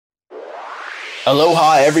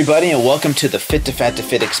Aloha, everybody, and welcome to the Fit to Fat to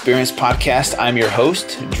Fit Experience podcast. I'm your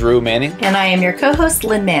host, Drew Manning. And I am your co-host,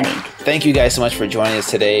 Lynn Manning. Thank you guys so much for joining us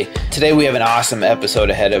today. Today we have an awesome episode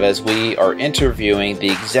ahead of us. We are interviewing the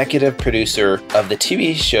executive producer of the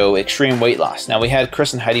TV show Extreme Weight Loss. Now, we had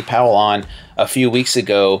Chris and Heidi Powell on a few weeks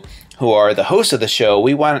ago, who are the hosts of the show.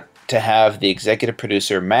 We want to have the executive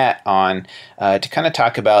producer, Matt, on to kind of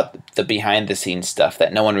talk about the behind-the-scenes stuff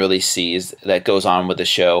that no one really sees that goes on with the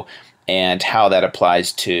show, and how that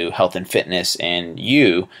applies to health and fitness and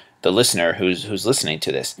you, the listener who's listening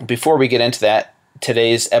to this. Before we get into that,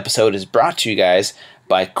 today's episode is brought to you guys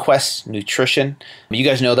by Quest Nutrition. You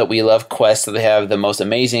guys know that we love Quest. They have the most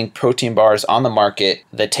amazing protein bars on the market.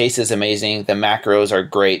 The taste is amazing. The macros are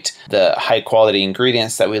great. The high quality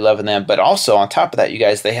ingredients that we love in them. But also on top of that, you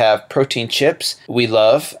guys, they have protein chips. We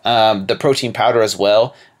love the protein powder as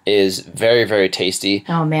well. Is very, very tasty.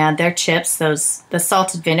 Oh man, their chips, the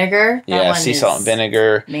salted vinegar. Sea salt and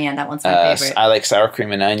vinegar. Man, that one's my favorite. I like sour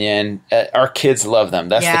cream and onion. Our kids love them.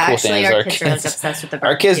 That's the cool thing. Our kids are really obsessed with the barbecue.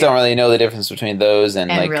 Our kids don't really know the difference between those and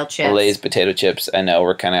like real chips. Lay's potato chips. I know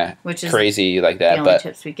we're kind of crazy like that, the only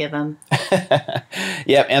chips we give them.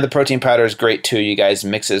 Yep, and the protein powder is great too. You guys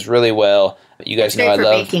mixes really well. You guys know I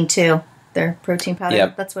love baking too. Their protein powder.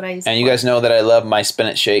 Yep. That's what I use. And you guys know that I love my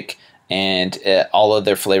spinach shake. And all of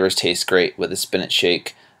their flavors taste great with the spinach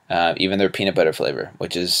shake, even their peanut butter flavor,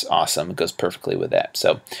 which is awesome. It goes perfectly with that.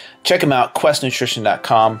 So check them out,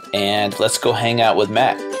 questnutrition.com, and let's go hang out with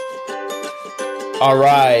Matt. All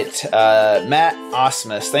right, Matt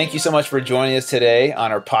Osmus, thank you so much for joining us today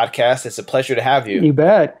on our podcast. It's a pleasure to have you. You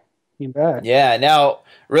bet. You bet. Yeah. Now,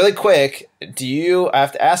 really quick, I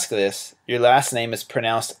have to ask this. Your last name is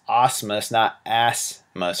pronounced Osmus, not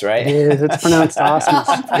Asmus, right? It is. It's pronounced Osmus.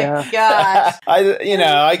 Oh my gosh. I'm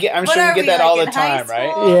sure you get that all the time, right?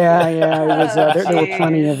 Yeah. It was, there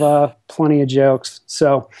were plenty of jokes.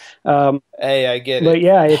 So, hey, I get it. But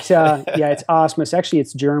yeah, it's Osmus. Actually,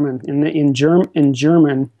 it's German. In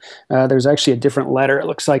German, there's actually a different letter. It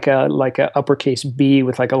looks like a uppercase B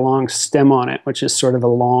with like a long stem on it, which is sort of a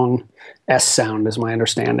long S sound, is my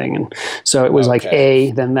understanding. And so it was like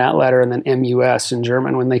A, then that letter, and then MUS in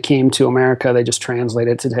German. When they came to America, they just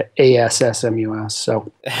translated to ASSMUS.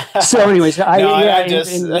 So anyways,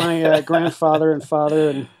 my grandfather and father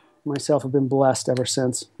and myself have been blessed ever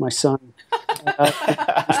since. My son,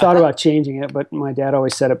 I thought about changing it, but my dad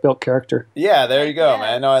always said it built character. Yeah, there you go,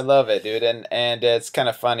 man. No, I love it, dude, and it's kind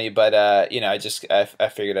of funny, but I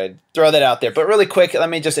figured I'd throw that out there. But really quick, let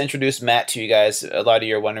me just introduce Matt to you guys. A lot of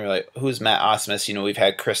you are wondering, like, who's Matt Osmus? You know, we've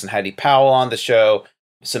had Chris and Heidi Powell on the show,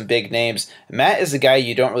 some big names. Matt is the guy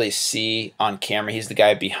you don't really see on camera. He's the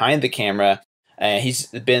guy behind the camera. He's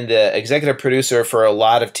been the executive producer for a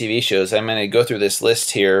lot of TV shows. I'm going to go through this list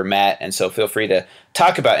here, Matt, and so feel free to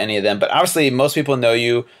talk about any of them. But obviously, most people know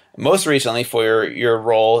you most recently for your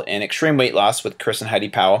role in Extreme Weight Loss with Chris and Heidi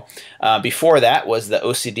Powell. Before that was the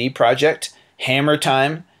OCD Project, Hammer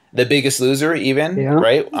Time, The Biggest Loser even,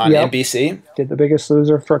 right, on NBC. Did The Biggest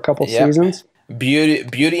Loser for a couple seasons.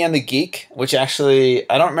 Beauty and the Geek, which actually,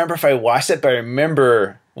 I don't remember if I watched it, but I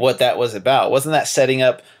remember what that was about. Wasn't that setting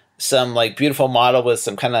up some like beautiful model with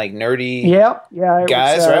some kind of like nerdy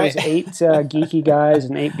guys, right? It was 8 geeky guys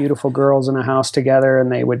and 8 beautiful girls in a house together,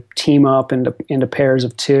 and they would team up into pairs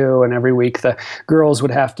of 2, and every week the girls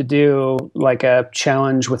would have to do like a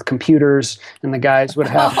challenge with computers, and the guys would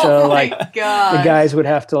have to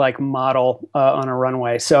model on a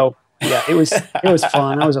runway. So yeah, it was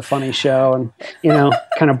fun. That was a funny show, and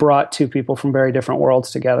kind of brought 2 people from very different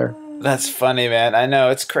worlds together. That's funny, man. I know.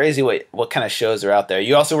 It's crazy what kind of shows are out there.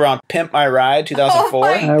 You also were on Pimp My Ride 2004.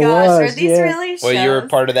 Oh my gosh, are these really shows? Well, you were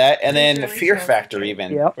part of that. And then Fear Factor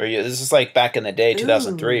even. Yep. This is like back in the day,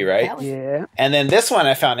 2003, right? Yeah. And then this one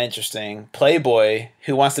I found interesting. Playboy,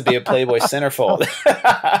 Who Wants to Be a Playboy Centerfold.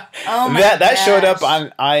 That showed up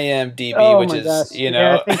on IMDb, which is, gosh.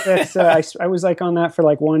 Yeah, I think that's, I was like on that for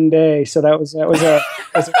like one day. So I was a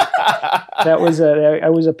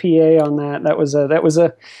PA on that.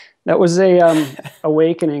 That was a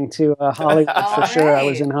awakening to Hollywood for sure. I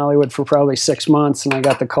was in Hollywood for probably 6 months, and I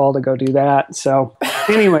got the call to go do that. So,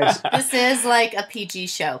 anyways, this is like a PG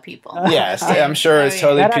show, people. Yes, I'm sure it's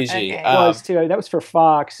totally PG. It was too. That was for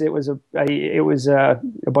Fox. It was a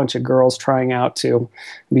bunch of girls trying out to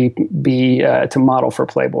be to model for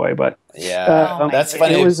Playboy, but. Yeah, that's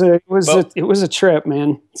funny. It was a trip,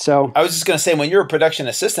 man. So I was just gonna say, when you're a production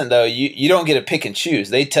assistant, though, you don't get to pick and choose.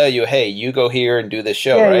 They tell you, hey, you go here and do this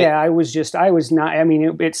show, right? Yeah, I was not. I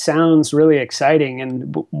mean, it sounds really exciting,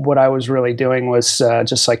 and what I was really doing was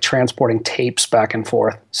just like transporting tapes back and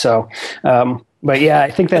forth. So But yeah, I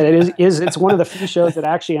think that it's one of the few shows that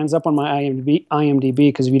actually ends up on my IMDb,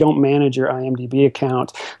 because if you don't manage your IMDb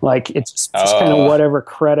account, like it's just kind of whatever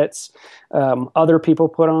credits other people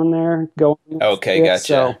put on there go. Okay,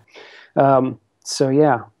 gotcha. So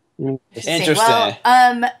yeah. Interesting. Well,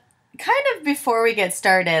 kind of before we get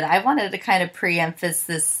started, I wanted to kind of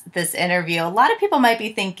preemphasize this interview. A lot of people might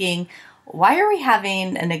be thinking, why are we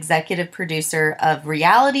having an executive producer of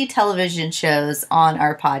reality television shows on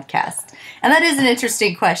our podcast? And that is an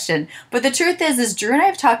interesting question. But the truth is Drew and I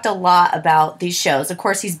have talked a lot about these shows. Of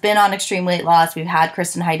course, he's been on Extreme Weight Loss. We've had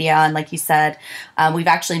Chris and Heidi on, like you said. We've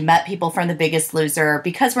actually met people from The Biggest Loser.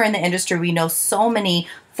 Because we're in the industry, we know so many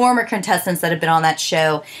former contestants that have been on that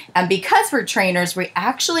show. And because we're trainers, we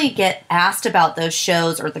actually get asked about those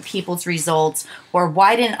shows or the people's results, or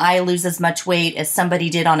why didn't I lose as much weight as somebody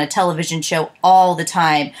did on a television show all the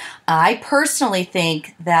time. I personally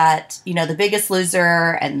think that, The Biggest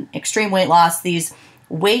Loser and Extreme Weight Loss, these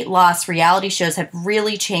weight loss reality shows have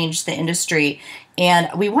really changed the industry. And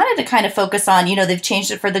we wanted to kind of focus on, they've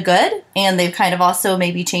changed it for the good, and they've kind of also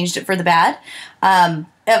maybe changed it for the bad.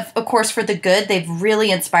 Of course, for the good, they've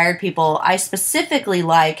really inspired people. I specifically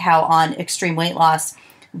like how on Extreme Weight Loss,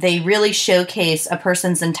 they really showcase a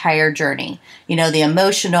person's entire journey. The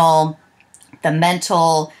emotional, the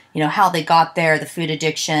mental, how they got there, the food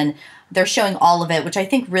addiction. They're showing all of it, which I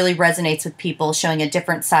think really resonates with people, showing a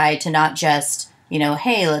different side to not just,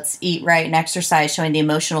 hey, let's eat right and exercise, showing the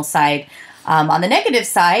emotional side. On the negative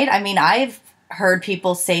side, I've heard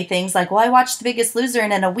people say things like, well, I watched The Biggest Loser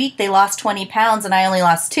and in a week they lost 20 pounds and I only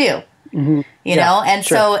lost 2. Mm-hmm. And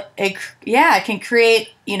sure. So it can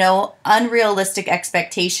create, unrealistic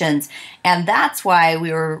expectations. And that's why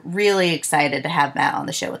we were really excited to have Matt on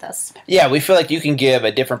the show with us. Yeah, we feel like you can give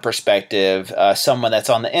a different perspective, someone that's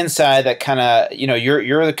on the inside that kind of,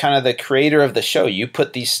 you're the kind of the creator of the show. You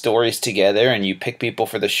put these stories together and you pick people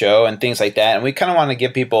for the show and things like that. And we kind of want to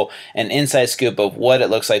give people an inside scoop of what it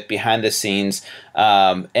looks like behind the scenes.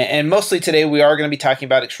 And mostly today we are going to be talking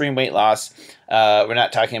about Extreme Weight Loss. We're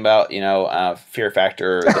not talking about, Fear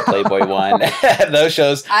Factor, the Playboy one, those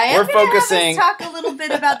shows. We're focusing. Talk a little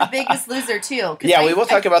bit about The Biggest Loser too. Yeah, we will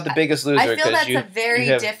talk about The Biggest Loser. I feel that's a very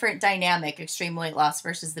different dynamic, Extreme Weight Loss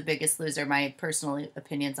versus The Biggest Loser. My personal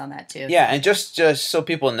opinions on that too. Yeah, and just so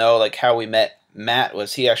people know, like how we met Matt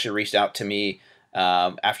was he actually reached out to me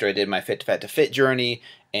after I did my Fit to Fat to Fit journey,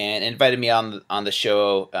 and invited me on the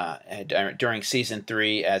show during season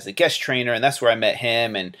 3 as a guest trainer, and that's where I met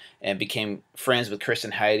him and became friends with Chris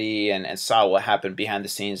and Heidi and saw what happened behind the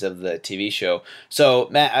scenes of the TV show. So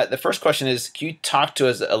Matt, the first question is, can you talk to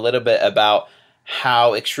us a little bit about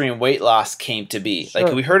how Extreme Weight Loss came to be? Sure.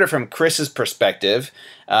 Like we heard it from Chris's perspective.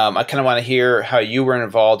 I kind of want to hear how you were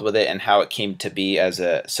involved with it and how it came to be as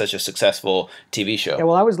such a successful TV show. Yeah,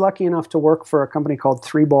 well, I was lucky enough to work for a company called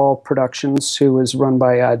Three Ball Productions, who was run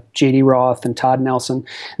by J.D. Roth and Todd Nelson,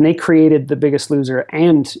 and they created The Biggest Loser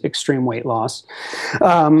and Extreme Weight Loss.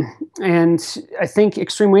 And I think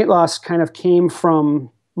Extreme Weight Loss kind of came from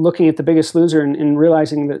looking at The Biggest Loser and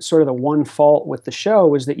realizing that sort of the one fault with the show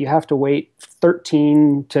was that you have to wait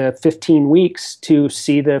 13 to 15 weeks to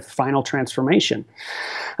see the final transformation.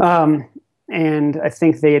 And I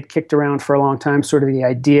think they had kicked around for a long time sort of the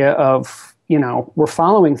idea of, we're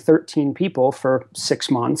following 13 people for 6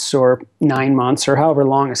 months or 9 months or however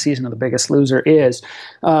long a season of The Biggest Loser is.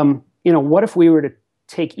 What if we were to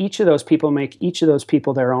take each of those people and make each of those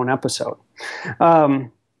people their own episode?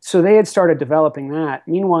 So they had started developing that.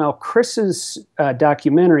 Meanwhile, Chris's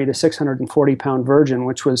documentary, The 640-Pound Virgin,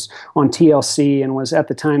 which was on TLC and was at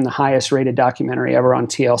the time the highest rated documentary ever on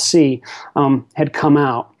TLC, had come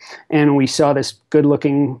out. And we saw this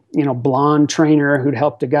good-looking, blonde trainer who'd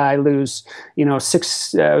helped a guy lose, you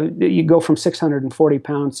go from 640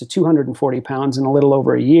 pounds to 240 pounds in a little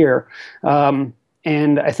over a year.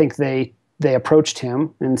 And I think they approached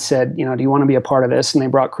him and said, do you want to be a part of this? And they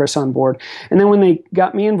brought Chris on board. And then when they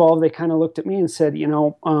got me involved, they kind of looked at me and said,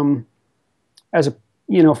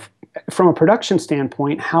 from a production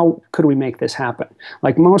standpoint, how could we make this happen?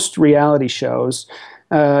 Like most reality shows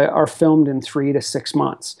are filmed in 3 to 6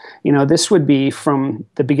 months. This would be from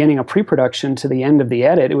the beginning of pre-production to the end of the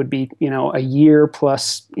edit. It would be, a year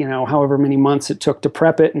plus, however many months it took to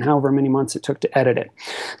prep it and however many months it took to edit it.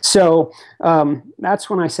 So that's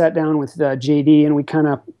when I sat down with JD and we kind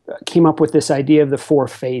of came up with this idea of the 4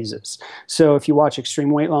 phases. So if you watch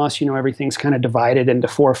Extreme Weight Loss, everything's kind of divided into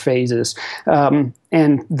 4 phases.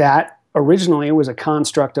 And that originally was a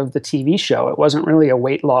construct of the TV show. It wasn't really a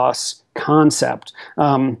weight loss concept.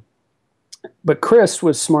 But Chris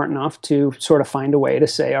was smart enough to sort of find a way to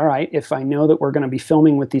say, all right, if I know that we're going to be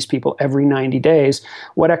filming with these people every 90 days,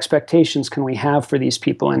 what expectations can we have for these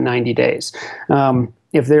people in 90 days?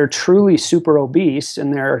 If they're truly super obese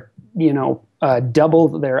and they're,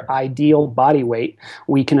 double their ideal body weight,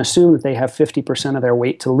 we can assume that they have 50% of their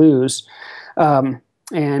weight to lose.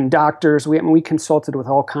 And doctors, we consulted with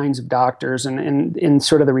all kinds of doctors, and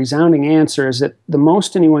sort of the resounding answer is that the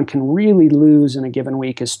most anyone can really lose in a given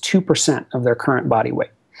week is 2% of their current body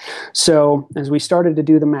weight. So as we started to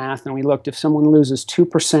do the math and we looked, if someone loses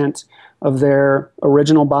 2% of their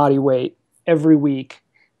original body weight every week,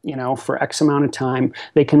 for X amount of time,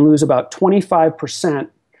 they can lose about 25%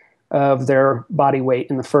 of their body weight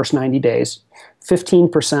in the first 90 days,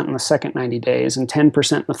 15% in the second 90 days, and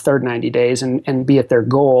 10% in the third 90 days, and be at their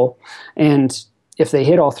goal. And if they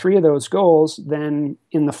hit all three of those goals, then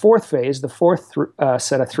in the fourth phase, the fourth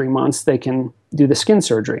set of 3 months, they can do the skin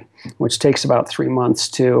surgery, which takes about 3 months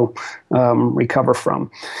to recover from.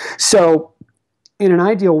 So in an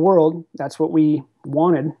ideal world, that's what we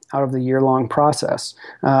wanted out of the year-long process.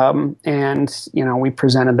 And, we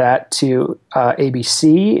presented that to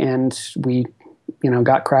ABC, and we,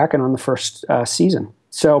 got cracking on the first season.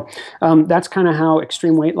 So that's kind of how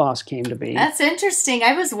extreme weight loss came to be. That's interesting.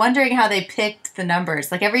 I was wondering how they picked the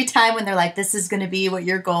numbers. Like every time when they're like, this is going to be what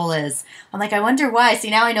your goal is, I'm like, I wonder why. See,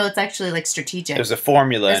 now I know it's actually like strategic. There's a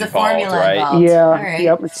formula involved, right? Yeah. All right.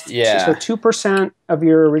 Yep. So 2% of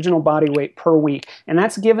your original body weight per week. And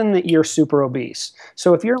that's given that you're super obese.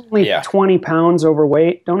 So if you're only 20 pounds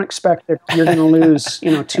overweight, don't expect that you're going to lose,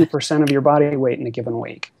 2% of your body weight in a given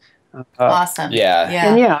week. Awesome.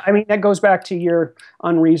 Yeah. And that goes back to your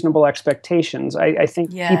unreasonable expectations. I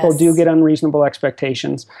think people do get unreasonable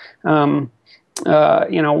expectations, watching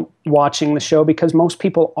the show, because most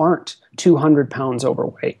people aren't 200 pounds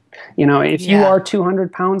overweight. If you are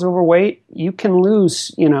 200 pounds overweight, you can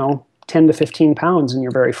lose, 10 to 15 pounds in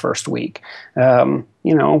your very first week.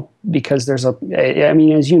 Because there's as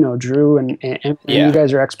Drew, and you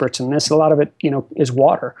guys are experts in this, a lot of it, is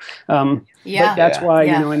water. But that's why,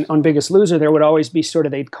 on Biggest Loser, there would always be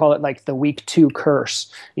they'd call it like the week 2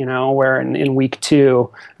 curse, where in week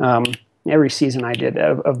 2, every season I did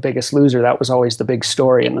of Biggest Loser, that was always the big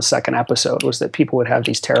story in the second episode, was that people would have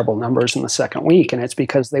these terrible numbers in the second week, and it's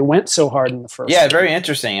because they went so hard in the first week. Very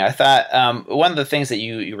interesting. I thought one of the things that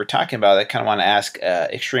you were talking about, I kind of want to ask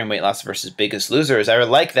extreme weight loss versus Biggest Loser, is I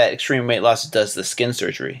like that extreme weight loss does the skin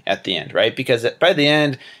surgery at the end, right? Because by the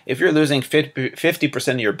end, if you're losing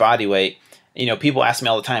 50% of your body weight, people ask me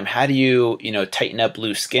all the time, how do you, tighten up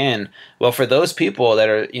loose skin? Well, for those people that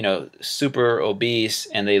are, super obese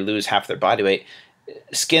and they lose half their body weight,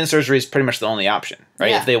 skin surgery is pretty much the only option,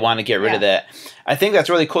 right? If they want to get rid of that. I think that's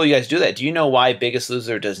really cool you guys do that. Do you know why Biggest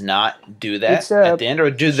Loser does not do that at the end,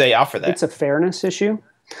 or do they offer that? It's a fairness issue.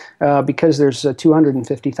 Because there's a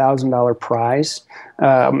 $250,000 prize.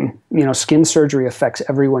 Skin surgery affects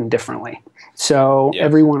everyone differently. So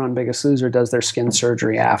everyone on Biggest Loser does their skin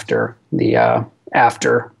surgery after the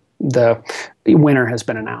winner has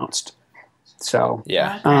been announced. So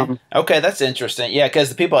okay, that's interesting. Yeah, because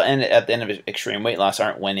the people at the end of extreme weight loss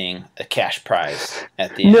aren't winning a cash prize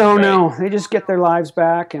at the end. No, they just get their lives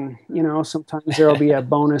back, and sometimes there'll be a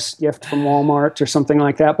bonus gift from Walmart or something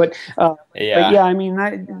like that. But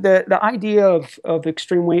the idea of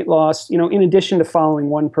extreme weight loss, in addition to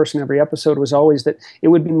following one person every episode, was always that it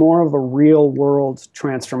would be more of a real world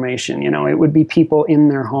transformation. It would be people in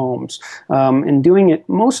their homes and doing it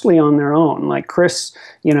mostly on their own. Like Chris,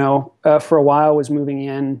 for a while was moving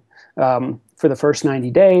in for the first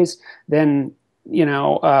 90 days. Then,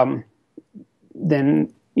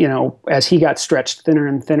 as he got stretched thinner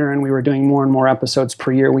and thinner and we were doing more and more episodes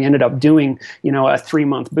per year, we ended up doing, a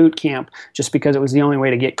 3-month boot camp just because it was the only way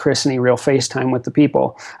to get Chris any real FaceTime with the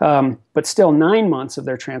people. But still 9 months of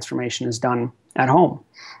their transformation is done at home.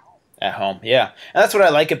 At home, yeah. And that's what I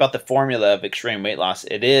like about the formula of extreme weight loss.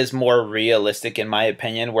 It is more realistic, in my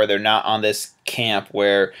opinion, where they're not on this camp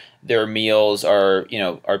where their meals are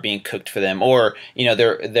being cooked for them, or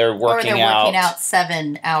they're working out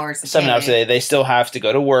 7 hours a day. 7 hours a day. They still have to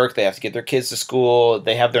go to work. They have to get their kids to school.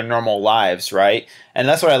 They have their normal lives, right? And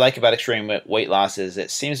that's what I like about extreme weight loss, is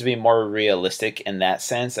it seems to be more realistic in that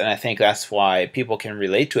sense. And I think that's why people can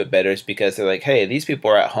relate to it better, is because they're like, hey, these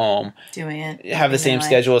people are at home doing it, have the same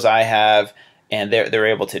schedule as I have, and they're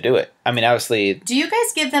able to do it. I mean, obviously. Do you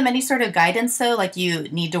guys give them any sort of guidance, though? Like, you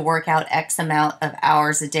need to work out X amount of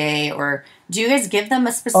hours a day, or Do you guys give them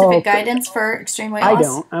a specific guidance for extreme weight loss? I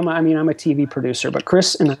don't. I'm a TV producer, but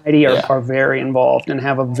Chris and Heidi are very involved and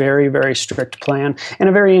have a very, very strict plan and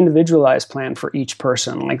a very individualized plan for each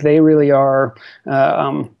person. Like they really are,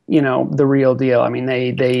 the real deal. I mean,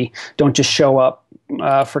 they don't just show up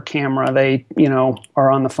for camera. They,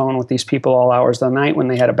 are on the phone with these people all hours of the night when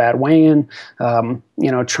they had a bad weigh-in,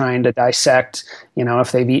 trying to dissect,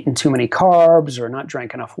 if they've eaten too many carbs or not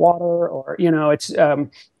drank enough water, or,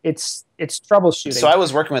 it's troubleshooting. So I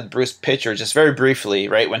was working with Bruce Pitcher just very briefly,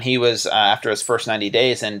 right, when he was after his first 90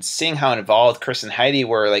 days, and seeing how involved Chris and Heidi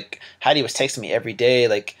were. Like Heidi was texting me every day,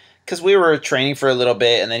 like, because we were training for a little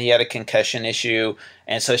bit, and then he had a concussion issue,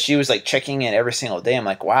 and so she was like checking in every single day. I'm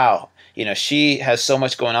like, wow, she has so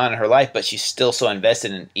much going on in her life, but she's still so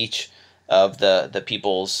invested in each of the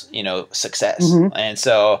people's success. Mm-hmm. And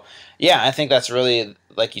so I think that's really,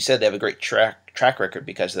 like you said, they have a great track record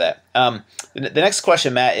because of that. The next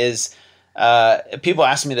question, Matt, is people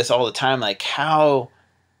ask me this all the time, like how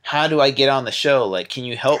do I get on the show? Like, can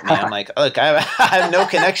you help me? I'm like, look, I have no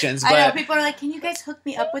connections. But I know people are like, can you guys hook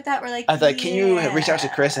me up with that? We're like, I thought, can you reach out to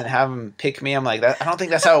Chris and have him pick me? I'm like, I don't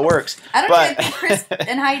think that's how it works. I don't even think Chris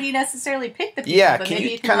and Heidi necessarily pick the people. Yeah, but can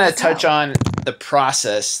you kind of touch on the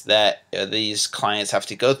process that these clients have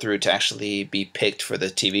to go through to actually be picked for the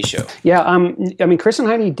TV show? Yeah, Chris and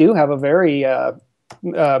Heidi do have a very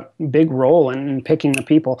big role in picking the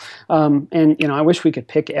people. I wish we could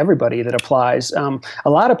pick everybody that applies. A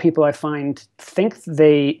lot of people I find think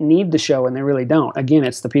they need the show and they really don't. Again,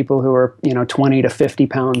 it's the people who are, 20 to 50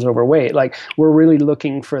 pounds overweight. Like we're really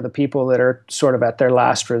looking for the people that are sort of at their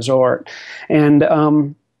last resort. And,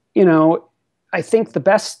 I think the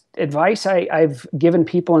best advice I've given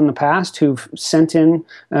people in the past who've sent in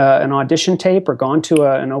an audition tape or gone to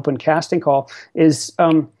an open casting call is,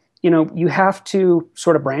 you have to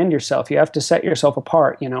sort of brand yourself. You have to set yourself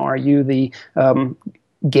apart. Are you the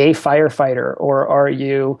gay firefighter, or are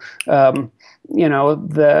you,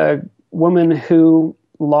 the woman who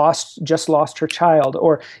just lost her child?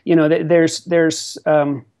 Or, there's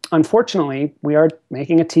unfortunately, we are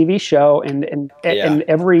making a TV show, and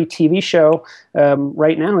every TV show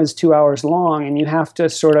right now is 2 hours long, and you have to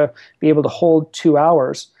sort of be able to hold 2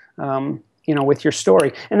 hours. With your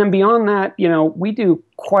story. And then beyond that, we do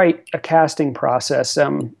quite a casting process,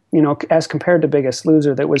 as compared to Biggest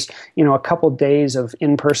Loser, that was, a couple days of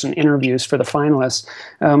in-person interviews for the finalists.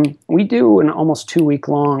 We do an almost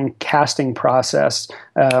 2-week-long casting process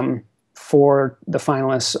for the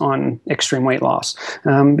finalists on extreme weight loss.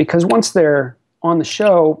 Because once they're on the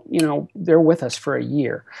show, they're with us for a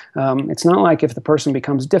year. It's not like if the person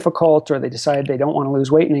becomes difficult or they decide they don't want to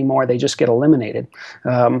lose weight anymore, they just get eliminated.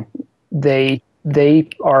 They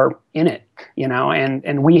are in it,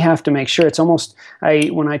 and we have to make sure. It's almost,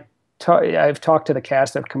 I've talked to the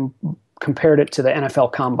cast, I've compared it to the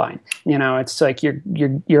NFL Combine. It's like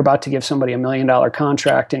you're about to give somebody $1 million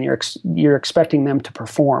contract, and you're expecting them to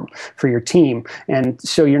perform for your team, and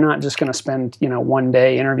so you're not just going to spend one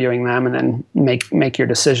day interviewing them and then make your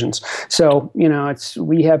decisions. So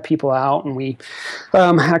we have people out, and we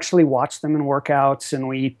actually watch them in workouts, and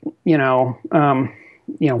we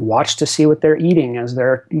watch to see what they're eating as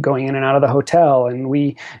they're going in and out of the hotel. And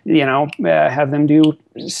we, have them do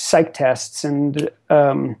psych tests and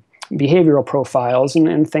behavioral profiles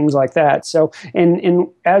and things like that. So, and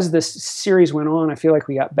as this series went on, I feel like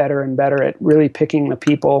we got better and better at really picking the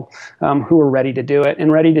people who were ready to do it,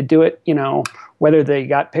 and ready to do it, whether they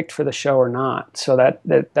got picked for the show or not. So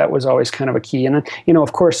that was always kind of a key. And then,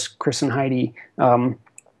 of course, Chris and Heidi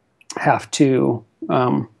have to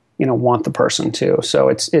want the person too. So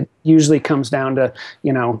it usually comes down to,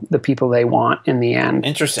 the people they want in the end.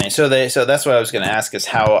 Interesting. So that's what I was going to ask, is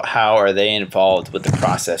how are they involved with the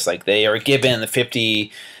process? Like they are given the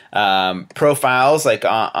 50 profiles, like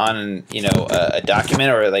on a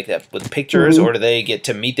document, or like that with pictures, or do they get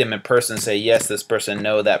to meet them in person and say, yes, this person,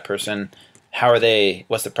 no, that person? How are they,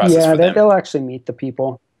 what's the process for them? They'll actually meet the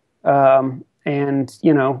people. And,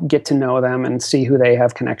 get to know them and see who they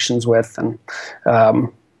have connections with.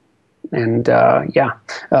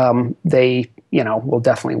 They, will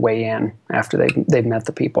definitely weigh in after they've met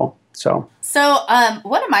the people. So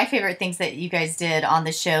one of my favorite things that you guys did on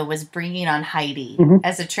the show was bringing on Heidi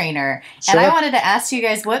as a trainer. Sure. And I wanted to ask you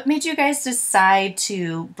guys, what made you guys decide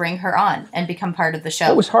to bring her on and become part of the show?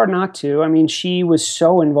 It was hard not to. I mean, she was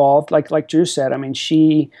so involved. Like Drew said, I mean,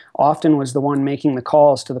 she often was the one making the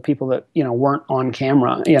calls to the people that, weren't on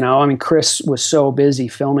camera. Chris was so busy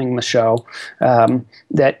filming the show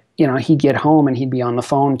that, he'd get home and he'd be on the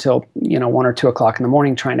phone till 1 or 2 o'clock in the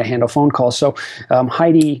morning trying to handle phone calls. So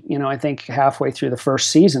Heidi, I think halfway through the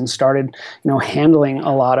first season started handling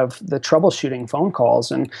a lot of the troubleshooting phone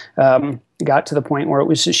calls, and got to the point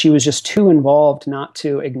where she was just too involved not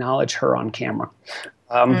to acknowledge her on camera.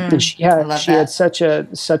 And she had such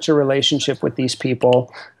a relationship with these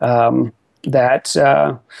people that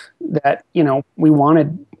we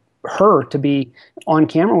wanted her to be on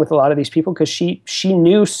camera with a lot of these people, because she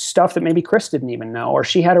knew stuff that maybe Chris didn't even know, or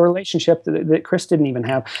she had a relationship that Chris didn't even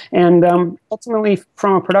have. And ultimately,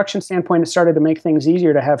 from a production standpoint, it started to make things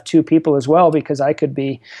easier to have 2 people as well, because I could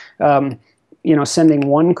be sending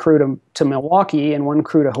one crew to Milwaukee and one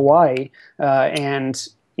crew to Hawaii, and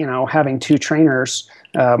having 2 trainers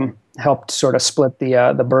helped sort of split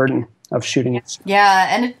the burden of shooting it. Yeah,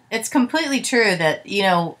 and it's completely true that,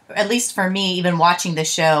 at least for me, even watching the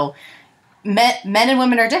show, men and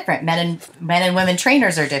women are different. Men and women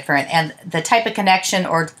trainers are different, and the type of connection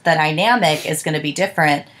or the dynamic is going to be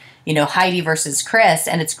different, Heidi versus Chris,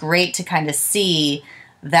 and it's great to kind of see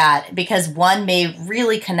that, because one may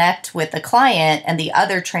really connect with the client and the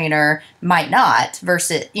other trainer might not,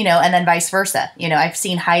 versus, and then vice versa. I've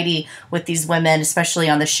seen Heidi with these women, especially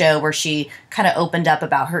on the show, where she kind of opened up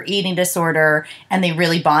about her eating disorder, and they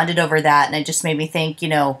really bonded over that. And it just made me think,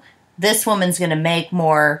 this woman's going to make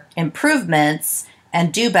more improvements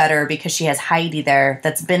and do better because she has Heidi there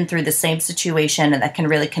that's been through the same situation and that can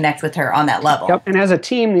really connect with her on that level. Yep. And as a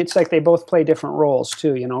team, it's like they both play different roles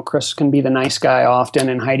too. Chris can be the nice guy often,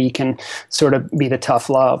 and Heidi can sort of be the tough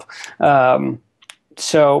love.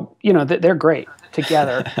 So they're great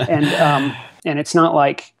together, and it's not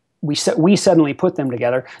like we suddenly put them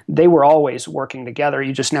together. They were always working together.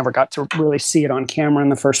 You just never got to really see it on camera in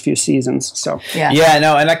the first few seasons. So yeah,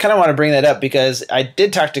 no, and I kind of want to bring that up because I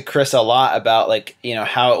did talk to Chris a lot about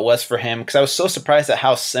how it was for him, because I was so surprised at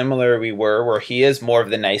how similar we were. Where he is more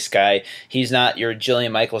of the nice guy, he's not your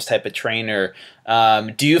Jillian Michaels type of trainer.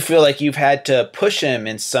 Do you feel like you've had to push him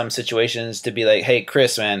in some situations to be like, hey,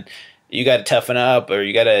 Chris, man, you got to toughen up, or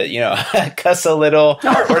you got to, cuss a little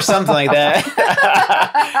or something like that?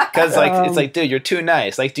 Because it's like, dude, you're too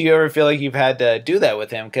nice. Like, do you ever feel like you've had to do that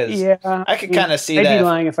with him? Because I could kind of see that. I'd be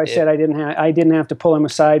lying if I said I didn't have to pull him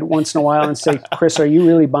aside once in a while and say, Chris, are you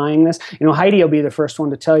really buying this? Heidi will be the first one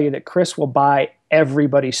to tell you that Chris will buy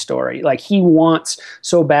everybody's story. Like, he wants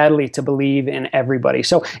so badly to believe in everybody.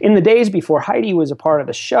 So in the days before Heidi was a part of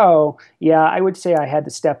the show, I would say I had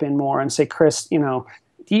to step in more and say, Chris,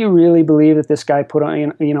 do you really believe that this guy put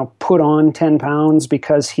on 10 pounds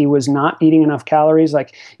because he was not eating enough calories?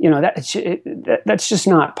 Like, that's just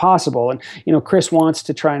not possible. And, Chris wants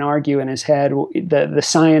to try and argue in his head the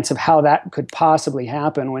science of how that could possibly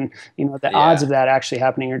happen when, the odds of that actually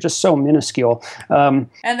happening are just so minuscule. And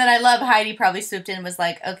then I love Heidi probably swooped in and was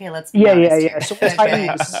like, okay, let's be honest. So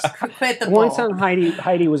quit the bull. Once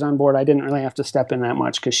Heidi was on board, I didn't really have to step in that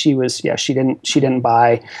much, because she didn't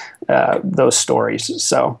buy those stories.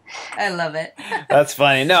 So I love it. That's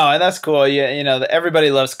funny. No, and that's cool.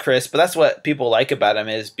 Everybody loves Chris, but that's what people like about him,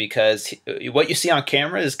 is because what you see on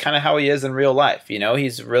camera is kind of how he is in real life.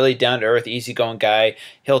 He's really down to earth, easygoing guy.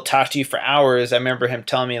 He'll talk to you for hours. I remember him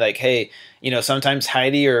telling me like, hey, sometimes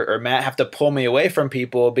Heidi or Matt have to pull me away from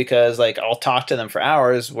people because I'll talk to them for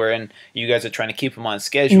hours, wherein you guys are trying to keep them on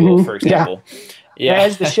schedule, for example. Yeah.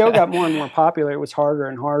 As the show got more and more popular, it was harder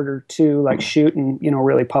and harder to shoot in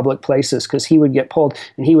really public places, because he would get pulled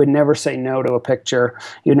and he would never say no to a picture.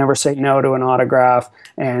 He would never say no to an autograph,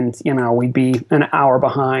 and we'd be an hour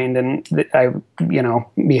behind, and I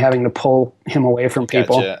be having to pull him away from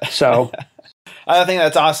people. Gotcha. So I think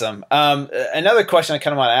that's awesome. Another question I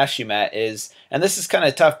kind of want to ask you, Matt, is, and this is kind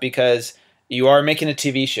of tough because you are making a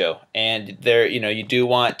TV show, and there, you do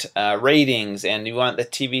want ratings, and you want the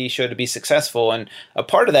TV show to be successful, and a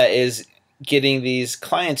part of that is getting these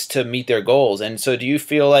clients to meet their goals. And so, do you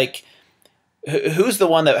feel like who's the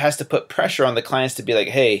one that has to put pressure on the clients to be like,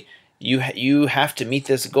 hey, you have to meet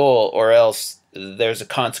this goal, or else there's a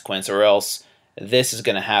consequence, or else this is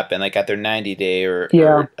going to happen, like at their 90-day or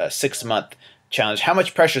a 6-month challenge? How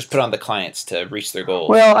much pressure is put on the clients to reach their goals?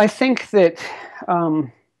 Well, I think that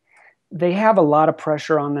they have a lot of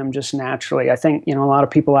pressure on them just naturally. I think, a lot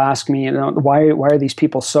of people ask me, why are these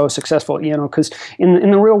people so successful? Because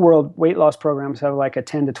in the real world, weight loss programs have like a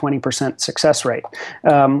 10 to 20% success rate.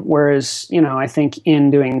 Whereas, I think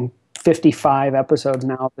in doing 55 episodes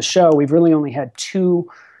now of the show, we've really only had 2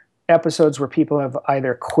 episodes where people have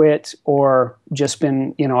either quit or just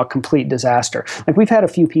been, a complete disaster. Like, we've had a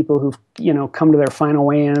few people who've, come to their final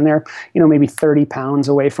weigh-in, and they're, maybe 30 pounds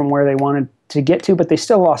away from where they wanted to get to, but they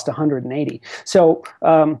still lost 180. So,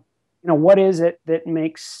 what is it that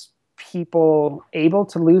makes people able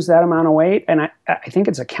to lose that amount of weight? And I think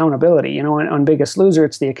it's accountability. You know, on Biggest Loser,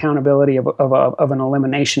 it's the accountability of an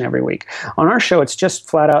elimination every week. On our show, it's just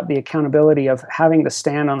flat out the accountability of having to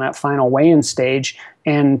stand on that final weigh-in stage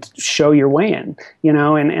and show your weigh-in. You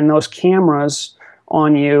know, and those cameras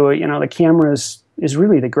on you, you know, the cameras is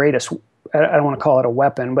really the greatest. I don't want to call it a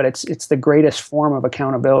weapon, but it's the greatest form of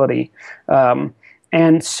accountability.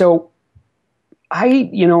 And so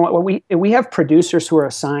we have producers who are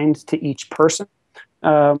assigned to each person.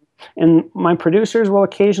 And my producers will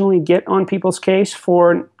occasionally get on people's case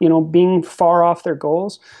for, you know, being far off their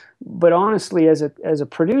goals. But honestly, as a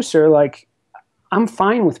producer, like, I'm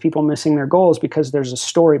fine with people missing their goals because there's a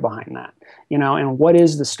story behind that, you know, and what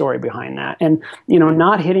is the story behind that? And, you know,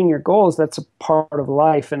 not hitting your goals, that's a part of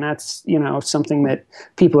life. And that's, you know, something that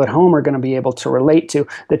people at home are going to be able to relate to.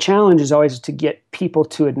 The challenge is always to get people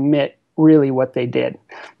to admit really what they did,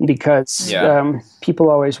 because people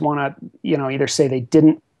always want to, you know, either say they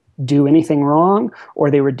didn't do anything wrong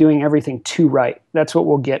or they were doing everything too right. That's what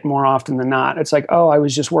we'll get more often than not. It's like, oh, I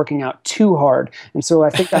was just working out too hard, and so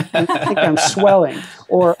I think I'm swelling,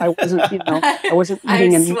 or I wasn't, you know, I wasn't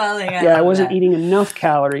eating I wasn't eating enough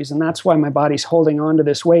calories, and that's why my body's holding on to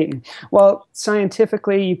this weight. And, well,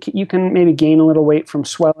 scientifically, you can maybe gain a little weight from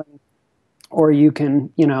swelling, or you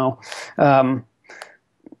can, you know,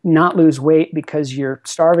 not lose weight because you're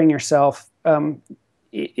starving yourself in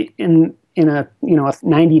a, you know, a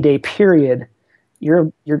 90-day period.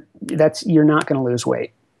 You're not going to lose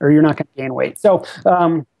weight, or you're not going to gain weight. So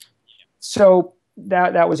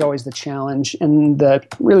that was always the challenge. And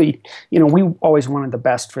really, you know, we always wanted the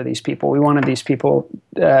best for these people. We wanted these people,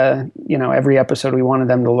 you know, every episode we wanted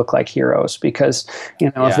them to look like heroes, because,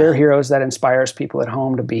 you know, if they're heroes, that inspires people at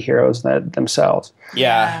home to be heroes themselves.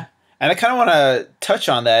 Yeah. And I kind of want to touch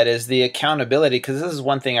on that, is the accountability, because this is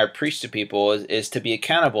one thing I preach to people is to be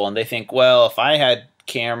accountable. And they think, well, if I had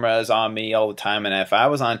cameras on me all the time and if I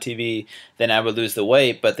was on TV, then I would lose the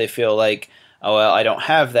weight. But they feel like, oh, well, I don't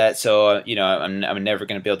have that, so, you know, I'm never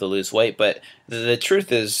going to be able to lose weight. But the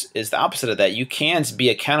truth is the opposite of that. You can be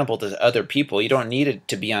accountable to other people. You don't need it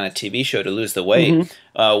to be on a TV show to lose the weight.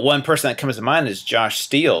 Mm-hmm. One person that comes to mind is Josh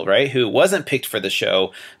Steele, right, who wasn't picked for the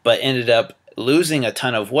show but ended up losing a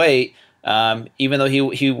ton of weight, even though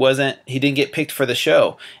he didn't get picked for the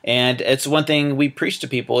show. And it's one thing we preach to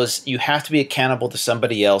people, is you have to be accountable to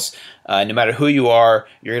somebody else. No matter who you are,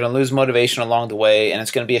 you're going to lose motivation along the way, and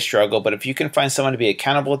it's going to be a struggle. But if you can find someone to be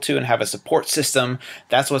accountable to and have a support system,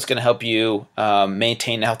 that's what's going to help you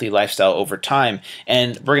maintain a healthy lifestyle over time.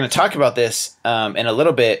 And we're going to talk about this in a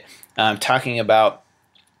little bit, talking about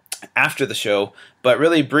after the show. But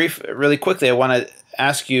really quickly, I want to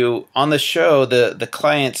ask you, on the show, the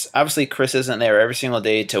clients, obviously Chris isn't there every single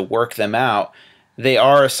day to work them out. They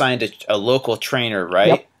are assigned a local trainer, right?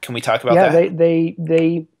 Yep. Can we talk about that? Yeah,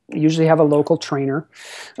 they usually have a local trainer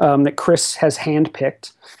that Chris has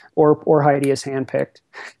handpicked, or Heidi has handpicked.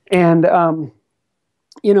 And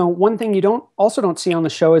you know, one thing you don't see on the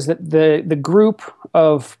show is that the group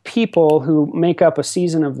of people who make up a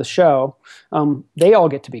season of the show, they all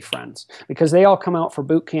get to be friends, because they all come out for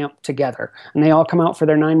boot camp together, and they all come out for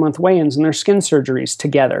their 9-month weigh-ins and their skin surgeries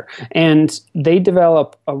together, and they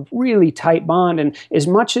develop a really tight bond. And as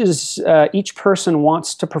much as each person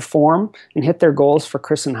wants to perform and hit their goals for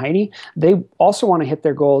Chris and Heidi, they also want to hit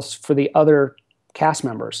their goals for the other cast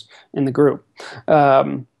members in the group.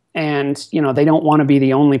 And, you know, they don't want to be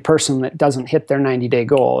the only person that doesn't hit their 90-day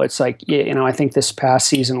goal. It's like, you know, I think this past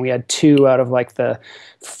season we had 2 out of like the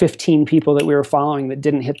 15 people that we were following that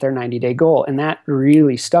didn't hit their 90-day goal. And that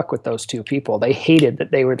really stuck with those 2 people. They hated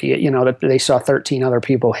that they were that they saw 13 other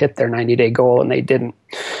people hit their 90-day goal and they didn't.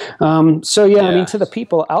 I mean, to the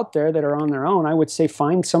people out there that are on their own, I would say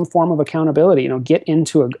find some form of accountability. You know, get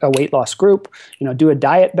into a weight loss group, you know, do a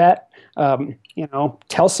diet bet. You know,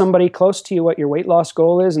 tell somebody close to you what your weight loss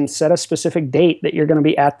goal is, and set a specific date that you're going to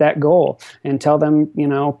be at that goal, and tell them, you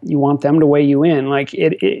know, you want them to weigh you in. Like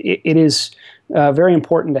it is very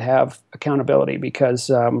important to have accountability, because,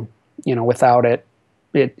 you know, without it,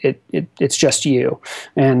 it's just you.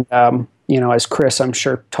 And, you know, as Chris, I'm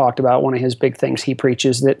sure, talked about, one of his big things he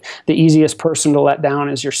preaches, that the easiest person to let down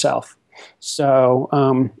is yourself. So,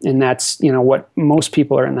 and that's, you know, what most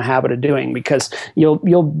people are in the habit of doing, because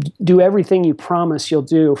you'll do everything you promise you'll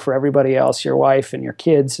do for everybody else, your wife and your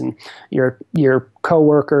kids and your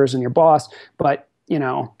coworkers and your boss. But, you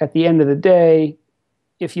know, at the end of the day,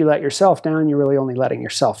 if you let yourself down, you're really only letting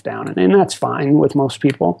yourself down. And that's fine with most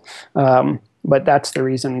people. But that's the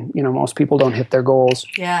reason, you know, most people don't hit their goals.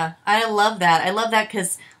 Yeah, I love that. I love that,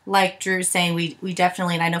 because like Drew's saying, we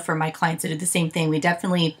definitely, and I know for my clients that do the same thing, we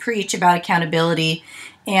definitely preach about accountability.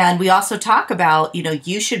 And we also talk about,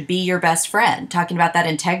 you should be your best friend, talking about that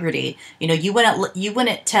integrity. You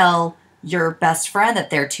wouldn't tell your best friend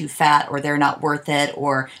that they're too fat or they're not worth it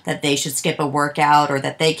or that they should skip a workout or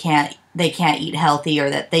that they can't eat healthy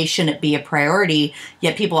or that they shouldn't be a priority.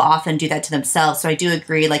 Yet people often do that to themselves. So I do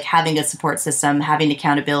agree, like having a support system, having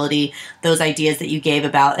accountability, those ideas that you gave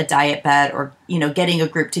about a diet bet or, getting a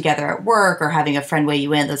group together at work or having a friend weigh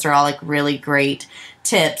you in. Those are all like really great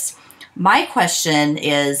tips. My question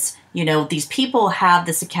is, these people have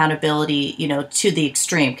this accountability, to the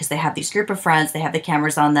extreme because they have these group of friends, they have the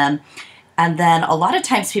cameras on them. And then a lot of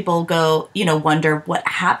times people go, wonder what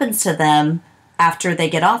happens to them after they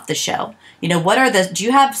get off the show. Do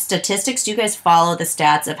you have statistics? Do you guys follow the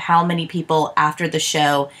stats of how many people after the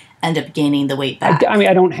show end up gaining the weight back?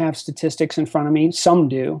 I don't have statistics in front of me. Some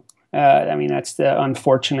do. That's the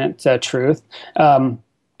unfortunate truth.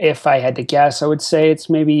 If I had to guess, I would say it's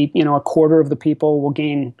maybe, a quarter of the people will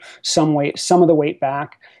gain some of the weight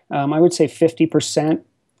back. I would say 50%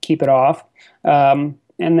 keep it off.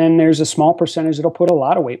 And then there's a small percentage that'll put a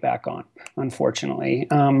lot of weight back on, unfortunately.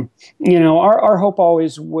 Our hope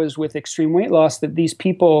always was with extreme weight loss that these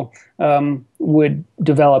people would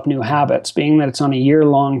develop new habits, being that it's on a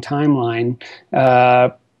year-long timeline.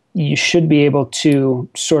 You should be able to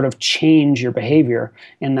sort of change your behavior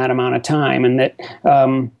in that amount of time. And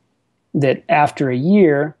that after a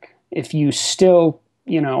year, if you still,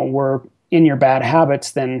 were in your bad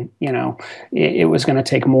habits, then, it was going to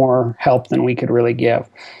take more help than we could really give.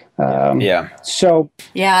 So.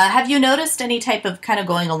 Yeah. Have you noticed any type of kind of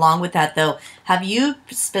going along with that, though? Have you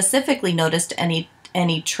specifically noticed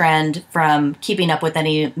any trend from keeping up with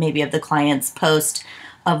any maybe of the clients' post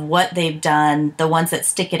of what they've done, the ones that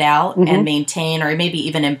stick it out and maintain or maybe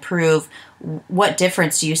even improve? What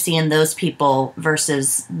difference do you see in those people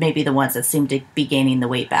versus maybe the ones that seem to be gaining the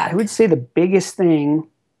weight back? I would say the biggest thing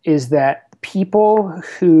is that people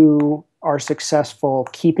who are successful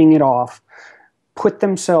keeping it off put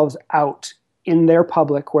themselves out in their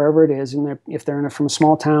public, wherever it is. If they're from a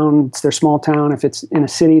small town, it's their small town. If it's in a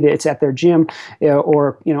city, it's at their gym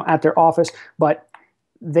or at their office. But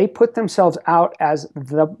they put themselves out as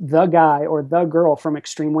the guy or the girl from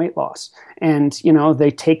extreme weight loss. And,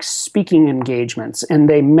 they take speaking engagements and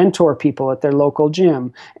they mentor people at their local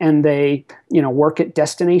gym and they, work at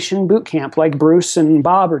destination boot camp like Bruce and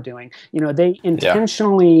Bob are doing. They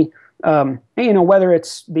intentionally, whether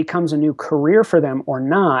it's becomes a new career for them or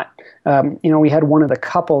not. We had one of the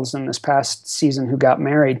couples in this past season who got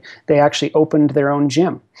married. They actually opened their own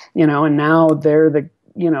gym, and now they're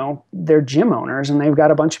they're gym owners and they've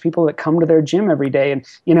got a bunch of people that come to their gym every day. And,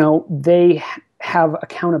 they have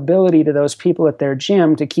accountability to those people at their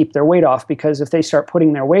gym to keep their weight off, because if they start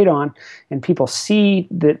putting their weight on and people see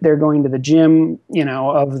that they're going to the gym,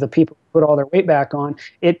 of the people who put all their weight back on,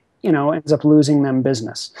 it, ends up losing them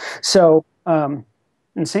business. So, and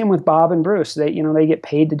same with Bob and Bruce. They get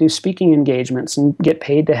paid to do speaking engagements and get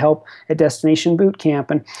paid to help at Destination Boot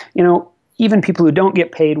Camp. And, even people who don't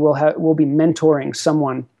get paid will be mentoring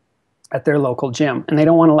someone at their local gym, and they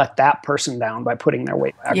don't want to let that person down by putting their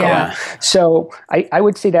weight back on. So I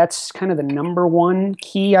would say that's kind of the number one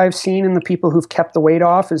key I've seen in the people who've kept the weight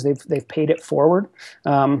off is they've paid it forward.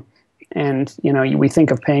 And, we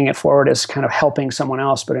think of paying it forward as kind of helping someone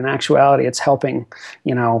else, but in actuality, it's helping,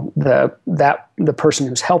 the person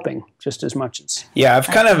who's helping just as much as. Yeah, I've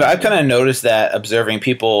kind of noticed that observing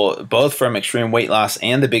people both from Extreme Weight Loss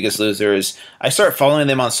and The Biggest Losers. I start following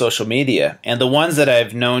them on social media, and the ones that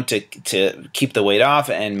I've known to keep the weight off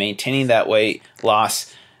and maintaining that weight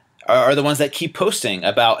loss are the ones that keep posting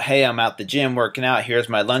about, hey, I'm at the gym working out. Here's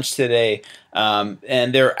my lunch today.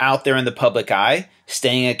 And they're out there in the public eye,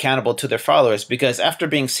 staying accountable to their followers, because after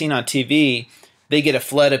being seen on TV, they get a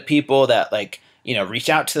flood of people that reach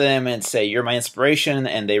out to them and say, you're my inspiration,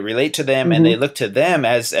 and they relate to them and they look to them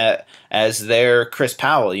as their Chris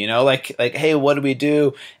Powell, like, hey, what do we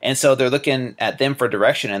do? And so they're looking at them for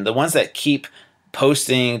direction. And the ones that keep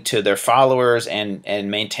posting to their followers and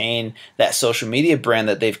maintain that social media brand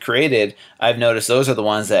that they've created, I've noticed those are the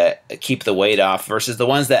ones that keep the weight off versus the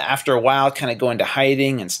ones that after a while kind of go into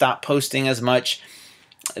hiding and stop posting as much.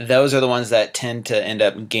 Those are the ones that tend to end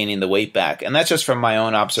up gaining the weight back. And that's just from my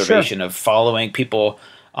own observation of following people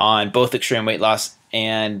on both Extreme Weight Loss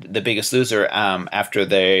and The Biggest Loser after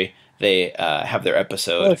they have their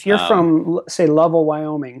episode. Well, if you're from, say, Lovell,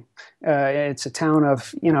 Wyoming, it's a town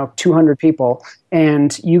of 200 people,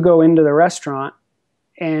 and you go into the restaurant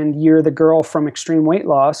and you're the girl from Extreme Weight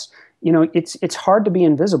Loss, it's hard to be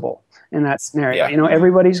invisible in that scenario.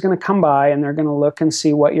 Everybody's going to come by and they're going to look and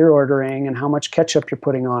see what you're ordering and how much ketchup you're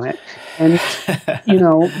putting on it, and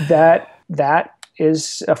that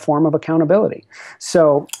is a form of accountability.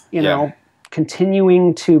 So, you Yeah. know,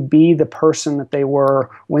 continuing to be the person that they were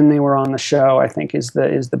when they were on the show, I think is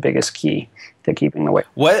the biggest key to keeping the weight.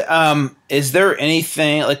 What is there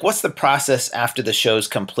anything like? What's the process after the show's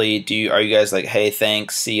complete? Are you guys like, hey,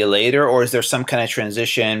 thanks, see you later, or is there some kind of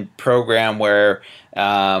transition program where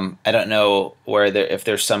I don't know if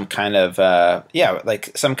there's some kind of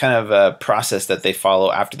some kind of process that they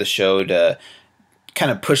follow after the show to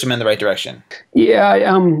kind of push them in the right direction?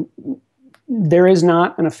 Yeah. There is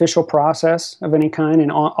not an official process of any kind,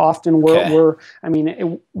 and often we're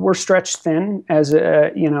stretched thin as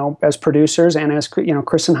as producers, and as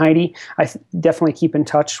Chris and Heidi, definitely keep in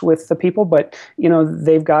touch with the people, but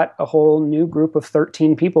they've got a whole new group of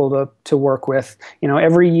 13 people to work with.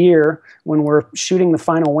 Every year when we're shooting the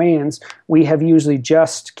final weigh-ins, we have usually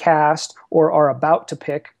just cast or are about to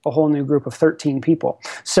pick a whole new group of 13 people.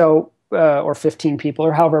 So. Or 15 people,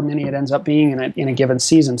 or however many it ends up being in a given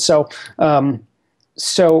season. So,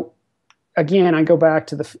 again, I go back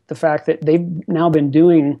to the fact that they've now been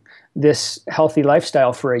doing this healthy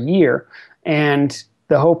lifestyle for a year, and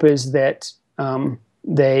the hope is that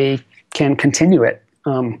they can continue it.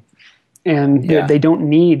 They don't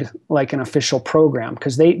need like an official program,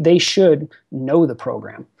 because they should know the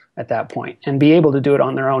program at that point and be able to do it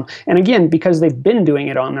on their own. And again, because they've been doing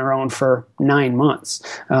it on their own for 9 months.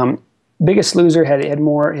 Biggest Loser had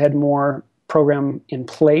more program in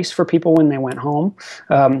place for people when they went home,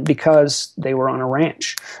 because they were on a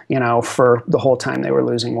ranch, for the whole time they were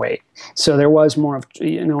losing weight. So there was more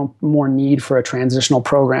need for a transitional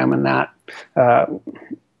program in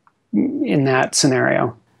that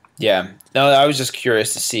scenario. Yeah. No, I was just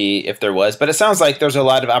curious to see if there was, but it sounds like there's a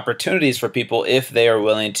lot of opportunities for people if they are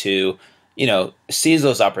willing to seize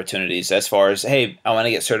those opportunities, as far as, hey, I want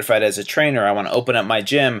to get certified as a trainer. I want to open up my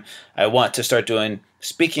gym. I want to start doing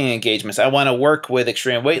speaking engagements. I want to work with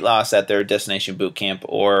Extreme Weight Loss at their destination boot camp,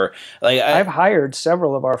 or I've hired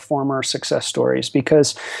several of our former success stories,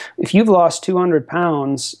 because if you've lost 200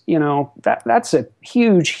 pounds, that's a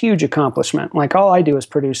huge, huge accomplishment. Like, all I do is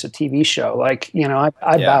produce a TV show. Like,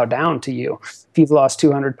 I bow down to you if you've lost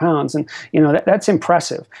 200 pounds. And, that's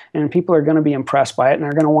impressive. And people are going to be impressed by it, and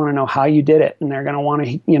they're going to want to know how you did it. And they're going to want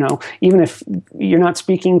to, even if you're not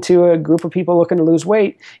speaking to a group of people looking to lose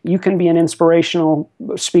weight, you can be an inspirational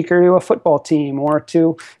speaker to a football team, or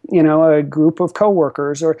to, a group of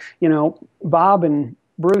coworkers, or, Bob and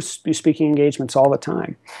Bruce do speaking engagements all the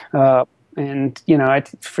time. And,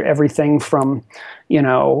 for everything from,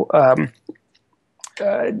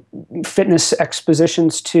 fitness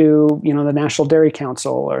expositions to, the National Dairy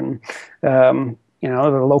Council, and, the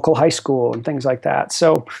local high school and things like that.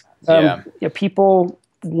 So people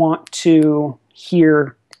want to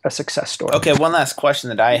hear a success story. Okay, one last question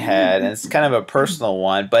that I had, and it's kind of a personal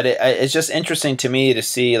one, but it's just interesting to me to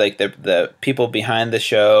see like the people behind the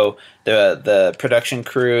show, the production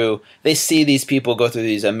crew. They see these people go through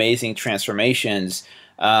these amazing transformations,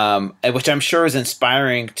 which I'm sure is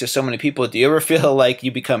inspiring to so many people. Do you ever feel like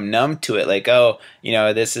you become numb to it? Like, oh,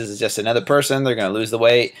 this is just another person. They're going to lose the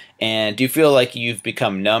weight. And do you feel like you've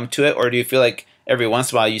become numb to it? Or do you feel like every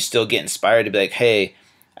once in a while you still get inspired to be like, hey,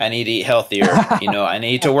 I need to eat healthier, I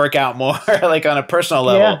need to work out more, like on a personal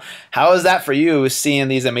level. Yeah. How is that for you, seeing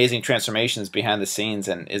these amazing transformations behind the scenes?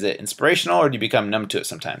 And is it inspirational, or do you become numb to it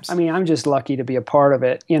sometimes? I mean, I'm just lucky to be a part of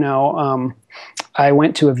it. I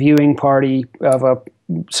went to a viewing party of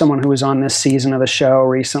someone who was on this season of the show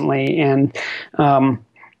recently, and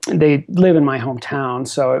they live in my hometown,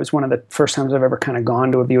 so it was one of the first times I've ever kind of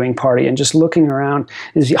gone to a viewing party, and just looking around,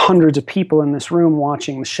 there's hundreds of people in this room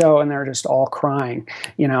watching the show, and they're just all crying,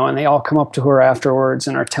 and they all come up to her afterwards